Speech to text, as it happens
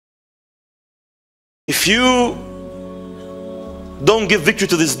If you don't give victory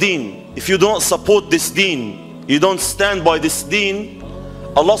to this deen, if you don't support this deen, you don't stand by this deen,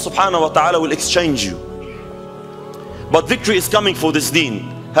 Allah subhanahu wa ta'ala will exchange you. But victory is coming for this deen.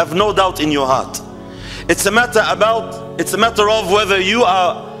 Have no doubt in your heart. It's a matter of whether you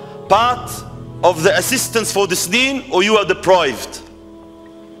are part of the assistance for this deen or you are deprived.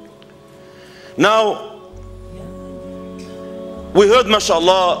 Now, we heard,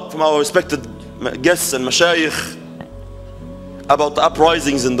 mashallah, from our respected guests and mashayikh about the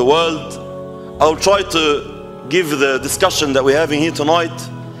uprisings in the world. I'll try to give the discussion that we're having here tonight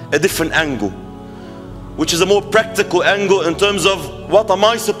a different angle, which is a more practical angle in terms of what am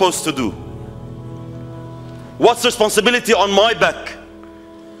I supposed to do? What's the responsibility on my back?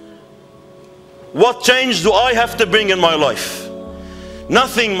 What change do I have to bring in my life?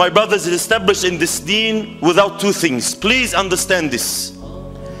 Nothing, my brothers, is established in this deen without two things. Please understand this.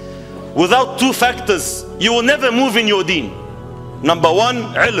 Without two factors, you will never move in your deen. Number one,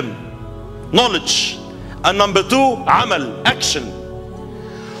 ilm, knowledge. And number two, amal, action.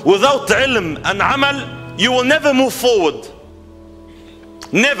 Without ilm and amal, you will never move forward.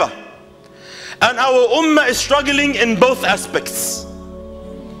 Never. And our ummah is struggling in both aspects.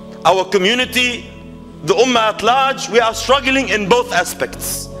 Our community, the ummah at large, we are struggling in both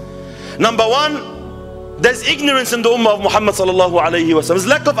aspects. Number one, there's ignorance in the ummah of Muhammad sallallahu alayhi wa sallam. There's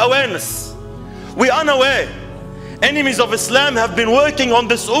lack of awareness. We are unaware. Enemies of Islam have been working on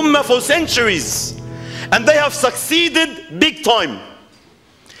this ummah for centuries, and they have succeeded big time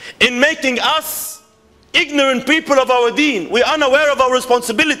in making us ignorant people of our deen. We are unaware of our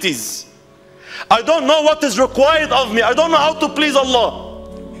responsibilities. I don't know what is required of me. I don't know how to please Allah.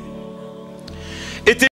 It is